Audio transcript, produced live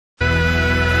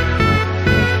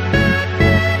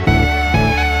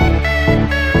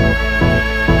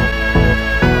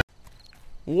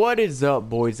What is up,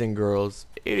 boys and girls?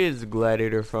 It is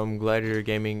Gladiator from Gladiator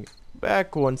Gaming,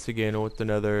 back once again with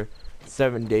another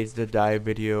 7 Days to Die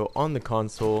video on the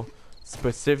console,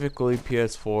 specifically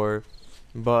PS4.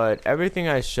 But everything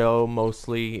I show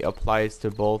mostly applies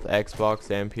to both Xbox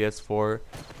and PS4,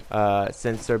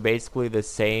 since they're basically the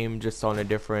same, just on a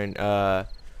different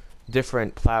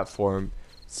platform.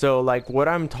 So like what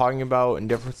I'm talking about in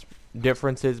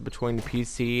differences between the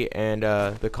PC and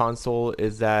the console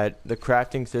is that the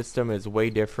crafting system is way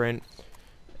different,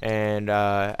 and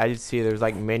as you see, there's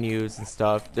like menus and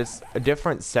stuff. Just a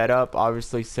different setup,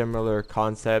 obviously similar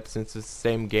concept since it's the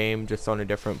same game just on a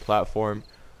different platform,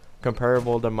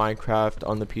 comparable to Minecraft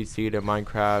on the PC to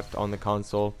Minecraft on the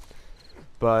console.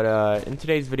 But in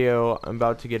today's video, I'm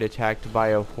about to get attacked by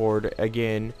a horde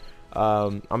again.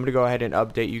 I'm gonna go ahead and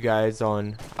update you guys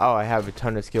on, oh, I have a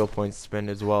ton of skill points to spend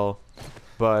as well,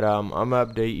 but I'm gonna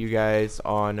update you guys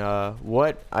on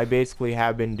what I basically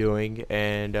have been doing.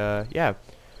 And yeah,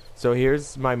 so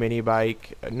here's my mini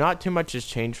bike. Not too much has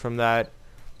changed from that.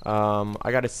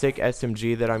 I got a sick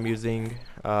SMG that I'm using.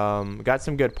 Got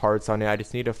some good parts on it. I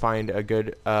just need to find a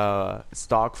good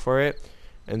stock for it,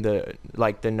 and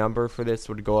the number for this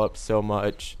would go up so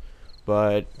much,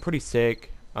 but pretty sick.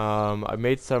 I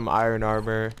made some iron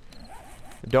armor.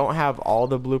 Don't have all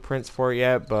the blueprints for it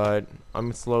yet, but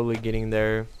I'm slowly getting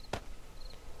there.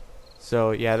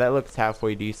 So yeah, that looks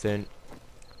halfway decent.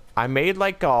 I made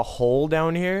like a hole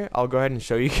down here. I'll go ahead and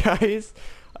show you guys.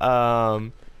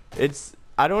 It's,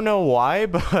 I don't know why,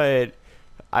 but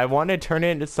I want to turn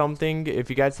it into something. If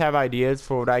you guys have ideas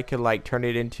for what I could like turn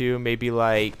it into, maybe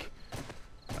like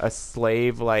a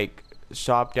slave like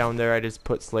shop down there. I just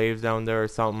put slaves down there or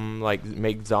something, like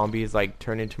make zombies like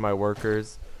turn into my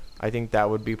workers. I think that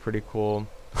would be pretty cool.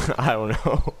 I don't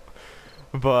know.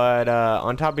 But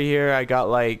on top of here, I got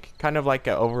like kind of like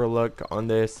an overlook on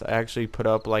this. I actually put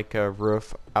up like a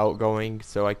roof outgoing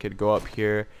so I could go up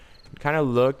here and kind of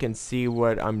look and see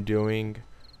what I'm doing,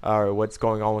 or what's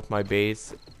going on with my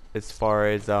base as far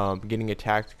as getting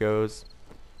attacked goes.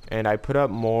 And I put up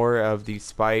more of these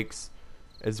spikes,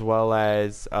 as well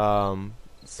as some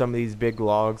of these big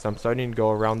logs. I'm starting to go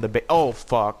around the base. Oh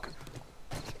fuck.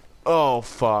 Oh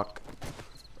fuck.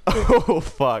 Oh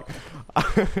fuck.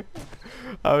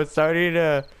 I was starting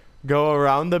to go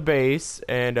around the base,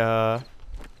 and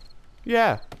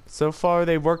yeah, so far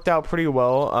they worked out pretty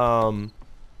well.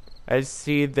 As you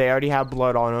see, they already have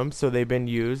blood on them, so they've been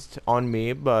used on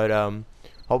me, but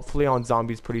hopefully on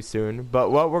zombies pretty soon.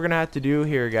 But what we're gonna have to do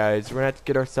here, guys, we're gonna have to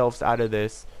get ourselves out of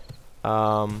this.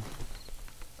 I'm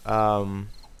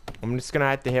just gonna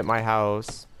have to hit my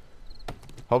house.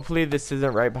 Hopefully this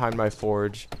isn't right behind my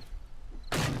forge.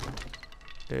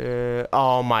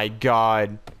 Oh my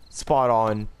god, spot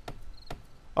on.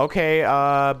 Okay,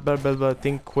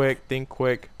 think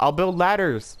quick. I'll build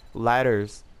ladders,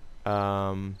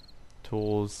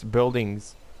 tools,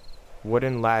 buildings,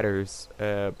 wooden ladders,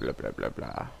 blah blah blah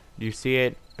blah. Do you see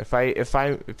it? If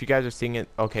you guys are seeing it,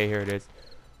 okay, here it is.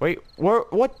 Wait, what?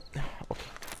 Okay.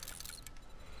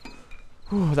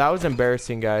 Whew, that was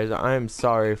embarrassing, guys. I am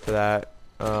sorry for that.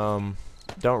 Don't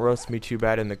roast me too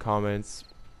bad in the comments.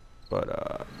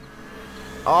 But,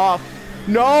 oh,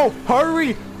 no!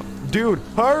 Hurry! Dude,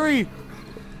 hurry!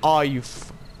 Oh, you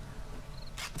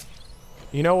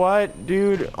know what,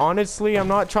 dude? Honestly, I'm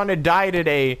not trying to die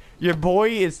today. Your boy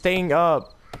is staying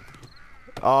up.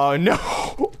 Oh, no!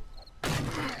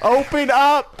 Open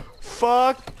up!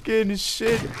 Fucking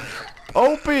shit.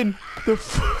 Open the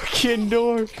fucking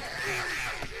door.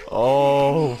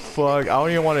 Oh fuck, I don't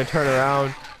even want to turn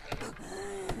around.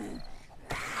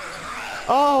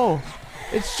 Oh,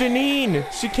 it's Janine.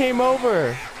 She came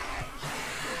over.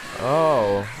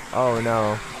 Oh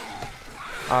no.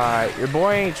 Alright, your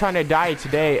boy ain't trying to die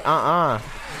today.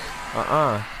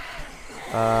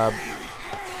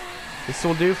 This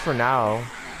will do for now,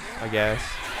 I guess.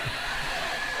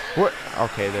 What?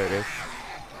 Okay, there it is.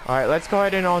 Alright, let's go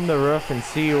ahead and on the roof and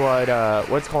see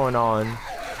what's going on.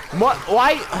 What?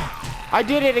 Why? I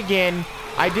did it again.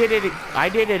 I did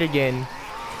it again.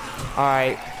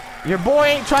 Alright. Your boy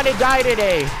ain't trying to die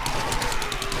today.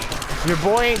 Your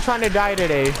boy ain't trying to die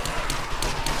today.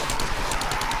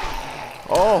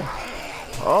 Oh.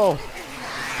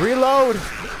 Reload.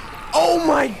 Oh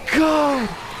my god.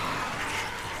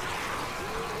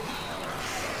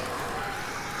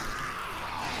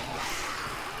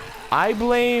 I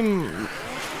blame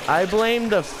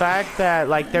the fact that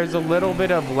like there's a little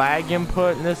bit of lag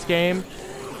input in this game,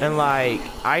 and like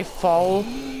I fall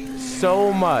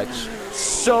so much.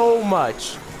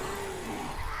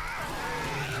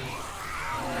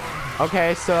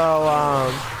 Okay,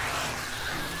 so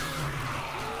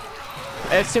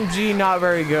SMG not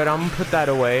very good. I'm gonna put that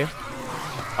away.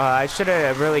 I should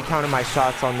have really counted my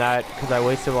shots on that because I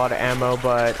wasted a lot of ammo,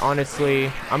 but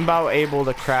honestly, I'm about able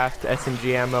to craft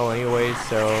SMG ammo anyways,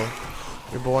 so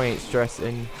your boy ain't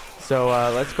stressing. So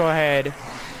let's go ahead,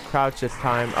 crouch this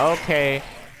time. Okay,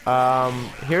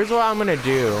 here's what I'm gonna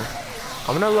do.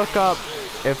 I'm gonna look up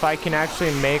if I can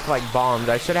actually make like bombs.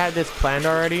 I should have had this planned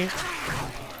already.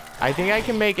 I think I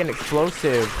can make an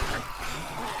explosive.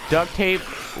 Duct tape,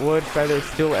 wood, feather,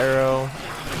 steel arrow.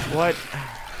 What?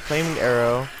 Flaming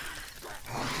arrow.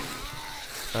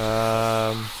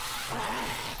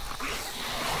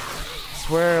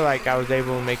 Swear like I was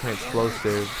able to make an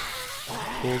explosive.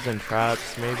 Tools and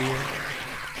traps, maybe.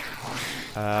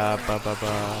 I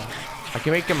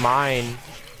can make a mine.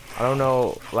 I don't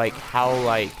know like how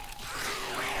like,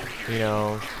 you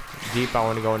know, deep I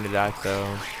want to go into that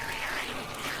though.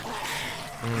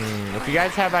 If you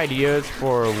guys have ideas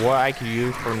for what I could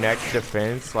use for next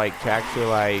defense, like to actually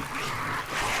like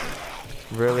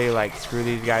really like screw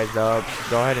these guys up,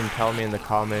 go ahead and tell me in the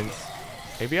comments.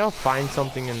 Maybe I'll find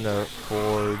something in the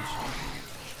forge.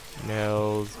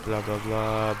 Nails, blah blah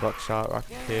blah, buckshot,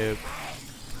 rocket tip.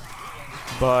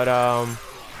 But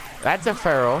that's a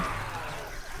feral.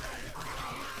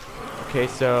 Okay,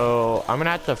 so I'm gonna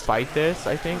have to fight this,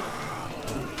 I think.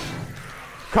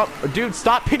 Come, dude,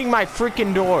 stop hitting my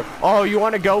freaking door. Oh, you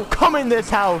want to go? Come in this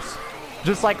house.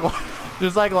 Just like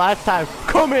last time.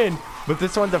 Come in. But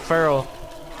this one's a feral.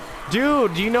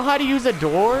 Dude, do you know how to use a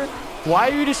door? Why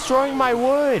are you destroying my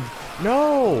wood?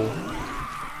 No.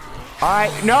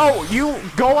 Alright, no, you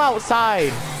go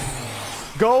outside.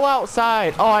 Go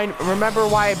outside. Oh, I remember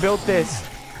why I built this.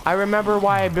 I remember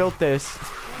why I built this.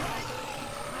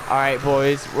 Alright,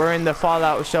 boys, we're in the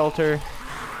fallout shelter.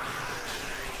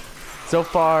 So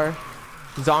far,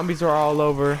 zombies are all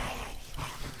over.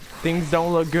 Things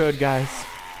don't look good, guys.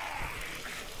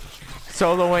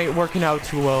 Solo ain't working out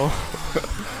too well.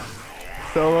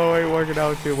 Solo ain't working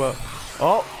out too well.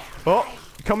 Oh,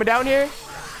 coming down here?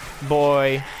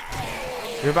 Boy,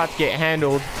 you're about to get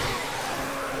handled.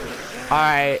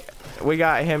 Alright, we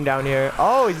got him down here.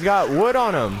 Oh, he's got wood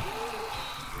on him.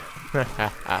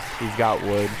 He's got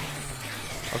wood.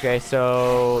 Okay,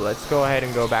 so let's go ahead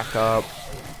and go back up.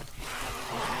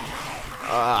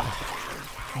 Oh,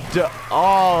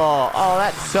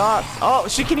 that sucks. Oh,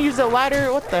 she can use a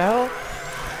ladder? What the hell?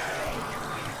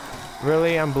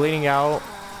 Really? I'm bleeding out.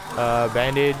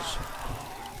 Bandage.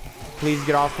 Please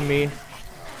get off of me.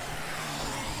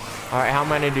 Alright, how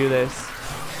am I gonna do this?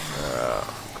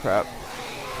 Crap.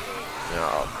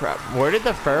 Oh, crap. Where did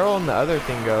the feral and the other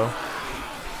thing go?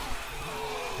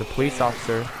 The police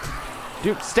officer.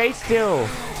 Dude, stay still.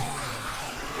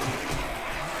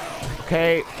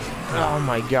 Okay. Oh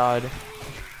my god.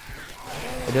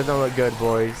 It doesn't look good,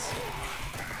 boys.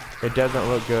 It doesn't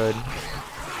look good.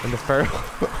 And the feral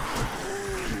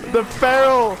the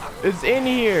feral is in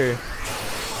here.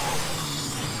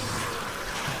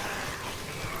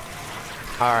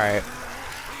 Alright.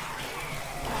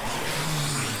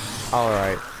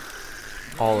 Alright.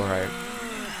 Alright.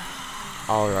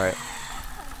 Alright.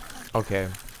 Okay.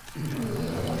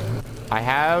 I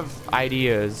have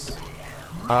ideas.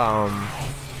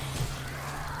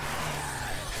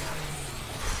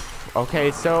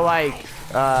 Okay, so like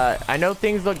I know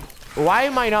things look. Why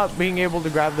am I not being able to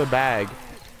grab the bag?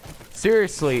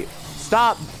 Seriously,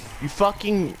 stop, you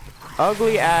fucking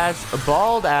ugly ass,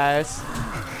 bald ass,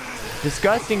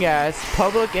 disgusting ass,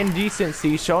 public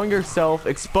indecency, showing yourself,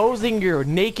 exposing your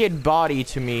naked body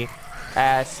to me,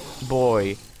 ass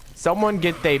boy. Someone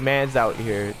get they mans out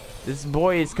here. This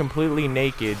boy is completely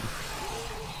naked.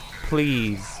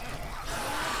 Please.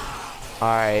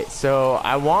 Alright, so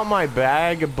I want my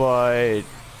bag, but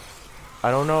I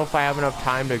don't know if I have enough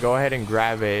time to go ahead and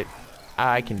grab it.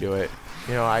 I can do it.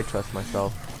 You know, I trust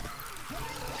myself.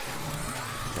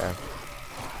 Okay.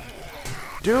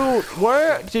 Dude,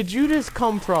 where did you just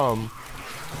come from?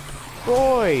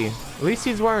 Boy, at least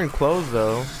he's wearing clothes,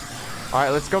 though.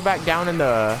 Alright, let's go back down in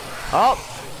the... Oh!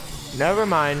 Never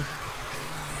mind.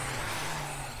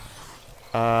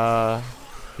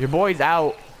 Your boy's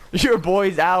out. Your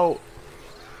boy's out.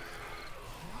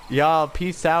 Y'all,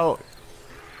 peace out.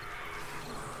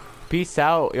 Peace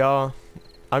out, y'all.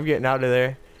 I'm getting out of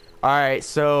there. Alright,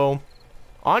 so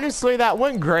honestly that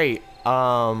went great.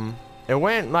 It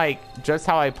went like just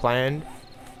how I planned.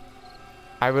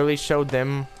 I really showed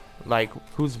them like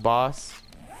who's boss,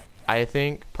 I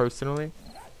think, personally.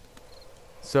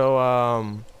 So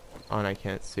and I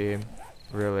can't see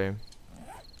really.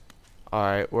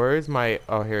 Alright, where is my...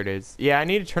 Oh, here it is. Yeah, I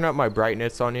need to turn up my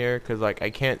brightness on here because like I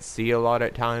can't see a lot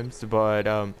at times, but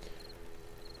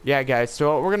yeah, guys,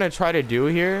 so what we're gonna try to do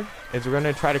here is we're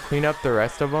gonna try to clean up the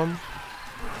rest of them.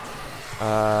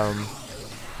 I'm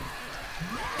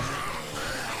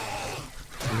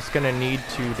just gonna need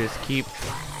to just keep,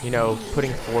 you know,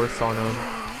 putting force on them.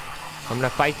 I'm gonna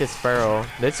fight this pharaoh.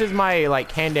 This is my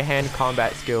like hand-to-hand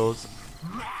combat skills.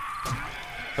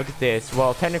 Look at this.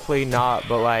 Well, technically not,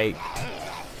 but like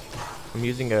I'm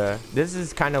using a, this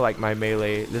is kind of like my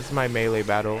melee. This is my melee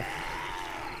battle.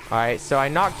 Alright, so I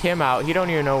knocked him out. He don't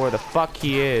even know where the fuck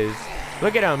he is.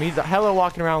 Look at him. He's hella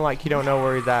walking around like he don't know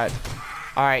where he's at.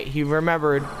 Alright, he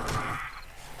remembered.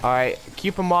 Alright,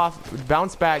 keep him off.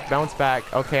 Bounce back, bounce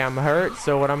back. Okay, I'm hurt.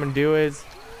 So what I'm going to do is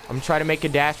I'm trying to make a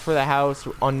dash for the house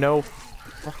on no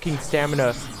fucking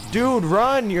stamina. Dude,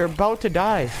 run. You're about to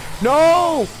die.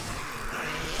 No!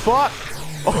 Fuck.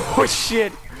 Oh,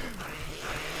 shit.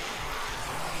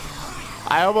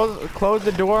 I almost closed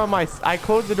the door on I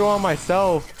closed the door on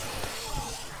myself.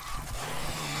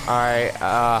 Alright,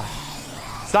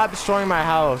 stop destroying my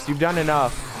house. You've done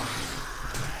enough.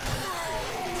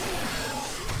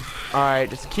 Alright,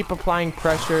 just keep applying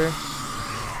pressure.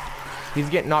 He's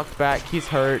getting knocked back. He's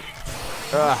hurt.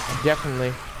 Ugh,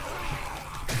 definitely.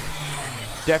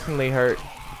 Definitely hurt.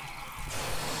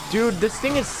 Dude, this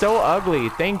thing is so ugly.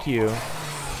 Thank you.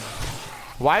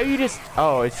 Why are you just...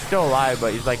 Oh, it's still alive,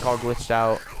 but he's like all glitched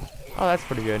out. Oh, that's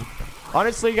pretty good.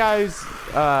 Honestly, guys,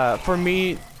 for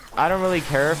me, I don't really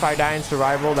care if I die in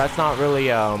survival. That's not really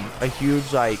a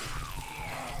huge like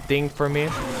thing for me.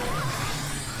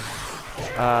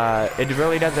 It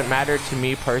really doesn't matter to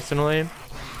me personally.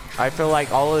 I feel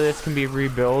like all of this can be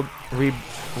rebuilded.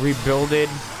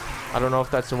 I don't know if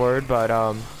that's a word, but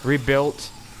rebuilt.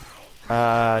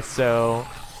 So,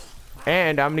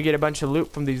 and I'm gonna get a bunch of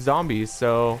loot from these zombies.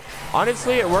 So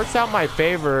honestly, it works out my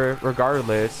favor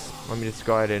regardless. Let me just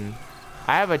go ahead and...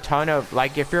 I have a ton of,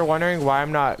 like, if you're wondering why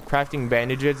I'm not crafting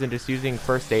bandages and just using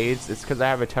first aids, it's because I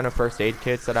have a ton of first aid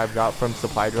kits that I've got from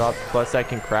supply drops, plus I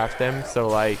can craft them. So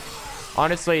like,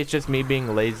 honestly, it's just me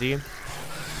being lazy.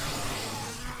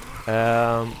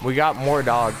 We got more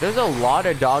dogs. There's a lot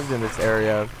of dogs in this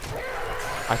area.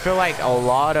 I feel like a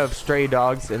lot of stray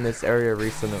dogs in this area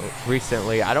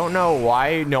recently. I don't know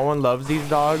why no one loves these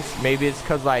dogs. Maybe it's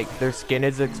because like their skin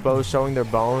is exposed, showing their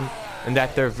bone, and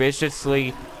that they're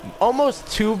viciously, almost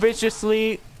too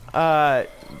viciously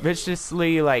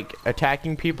like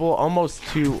attacking people. Almost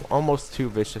too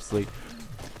viciously.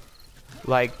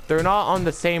 Like, they're not on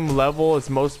the same level as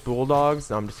most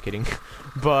bulldogs. No, I'm just kidding.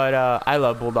 But I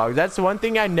love bulldogs. That's one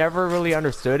thing I never really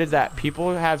understood, is that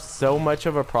people have so much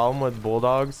of a problem with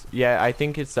bulldogs. Yeah, I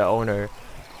think it's the owner.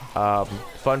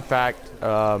 Fun fact,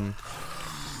 I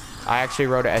actually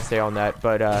wrote an essay on that.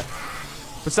 But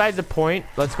besides the point,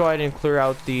 let's go ahead and clear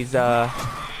out these the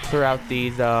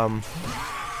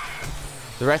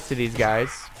rest of these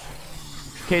guys.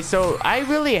 Okay, so I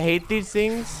really hate these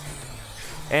things.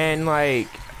 And like,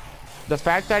 the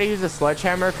fact that I use a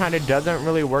sledgehammer kind of doesn't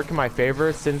really work in my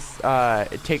favor, since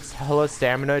it takes hella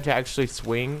stamina to actually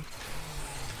swing.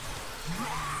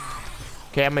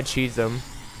 Okay, I'm gonna cheese them.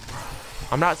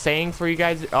 I'm not saying for you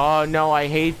guys... Oh no, I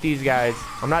hate these guys.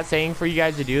 I'm not saying for you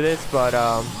guys to do this, but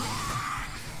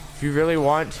if you really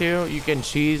want to, you can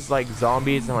cheese like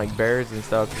zombies and like bears and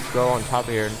stuff. Just go on top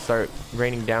of here and start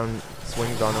raining down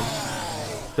swings on them.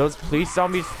 Those police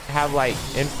zombies have like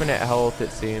infinite health,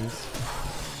 it seems.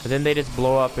 And then they just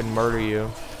blow up and murder you.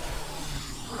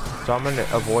 So I'm gonna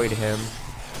avoid him.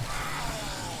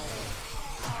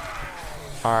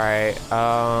 Alright,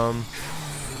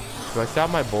 do I still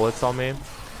have my bullets on me?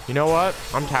 You know what?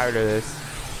 I'm tired of this.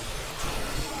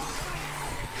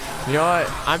 You know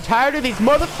what? I'm tired of these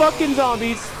motherfucking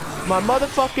zombies. My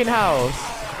motherfucking house.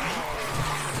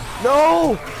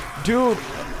 No! Dude,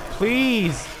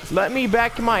 please. Let me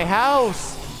back in my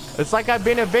house. It's like I've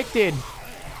been evicted.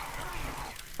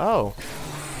 Oh.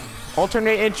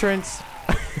 Alternate entrance.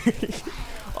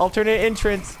 Alternate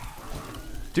entrance.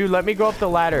 Dude, let me go up the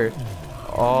ladder.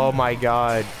 Oh my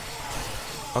god.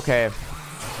 Okay.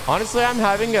 Honestly, I'm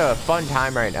having a fun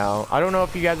time right now. I don't know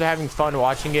if you guys are having fun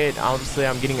watching it. Obviously,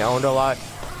 I'm getting owned a lot.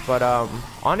 But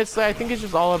honestly, I think it's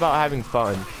just all about having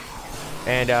fun.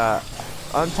 And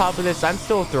on top of this, I'm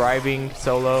still thriving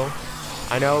solo.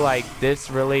 I know, like, this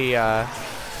really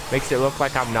makes it look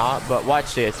like I'm not, but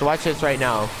watch this. Watch this right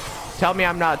now. Tell me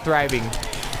I'm not thriving.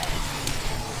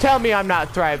 Tell me I'm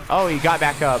not thriving. Oh, he got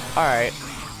back up. All right.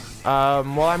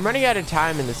 Well, I'm running out of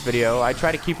time in this video. I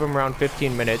try to keep them around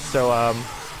 15 minutes. So,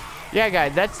 yeah,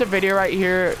 guys, that's the video right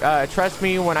here. Trust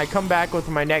me, when I come back with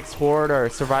my next horde or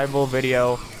survival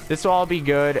video, this will all be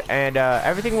good, and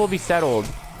everything will be settled.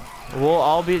 We'll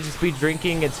all just be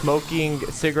drinking and smoking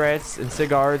cigarettes and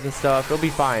cigars and stuff. It'll be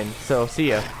fine. So, see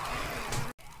ya.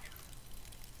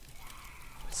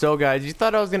 So, guys, you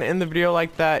thought I was going to end the video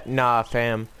like that? Nah,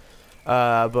 fam.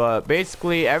 But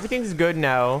basically, everything's good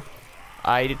now.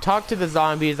 I talked to the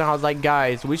zombies, and I was like,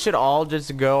 guys, we should all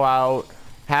just go out,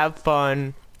 have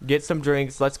fun, get some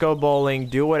drinks, let's go bowling,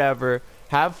 do whatever.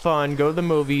 Have fun, go to the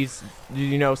movies,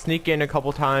 you know, sneak in a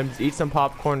couple times, eat some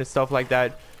popcorn and stuff like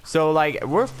that. So, like,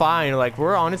 we're fine. Like,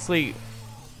 we're honestly,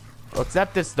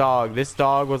 except this dog. This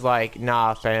dog was like,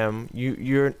 nah, fam,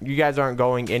 you guys aren't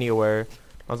going anywhere.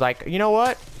 I was like, you know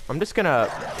what? I'm just gonna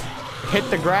hit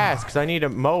the grass because I need to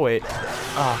mow it.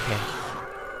 Oh, okay.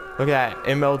 Look at that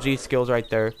MLG skills right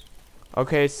there.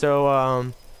 Okay,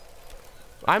 so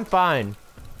I'm fine.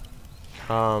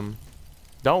 Don't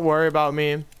worry about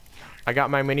me. I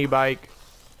got my mini bike.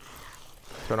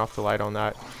 Turn off the light on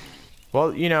that.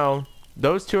 Well, you know,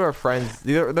 those two are friends.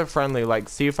 They're friendly. Like,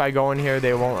 see, if I go in here,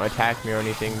 they won't attack me or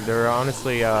anything. They're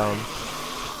honestly,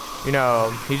 you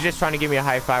know, he's just trying to give me a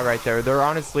high five right there. They're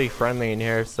honestly friendly in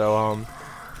here, so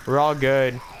we're all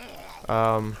good.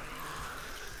 Right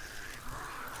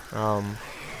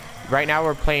now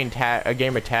we're playing a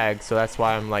game of tag, so that's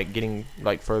why I'm like getting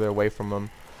like further away from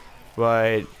them.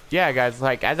 But yeah, guys,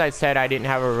 like as I said, I didn't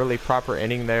have a really proper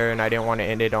ending there, and I didn't want to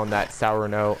end it on that sour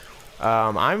note.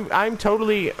 I'm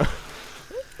totally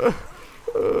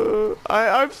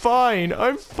I'm fine.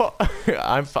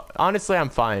 Honestly, I'm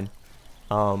fine.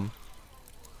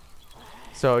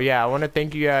 So yeah, I want to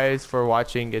thank you guys for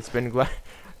watching. It's been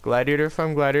Gladiator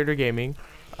from Gladiator Gaming.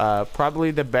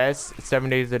 Probably the best 7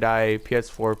 Days to Die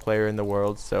PS4 player in the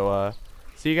world. So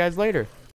see you guys later.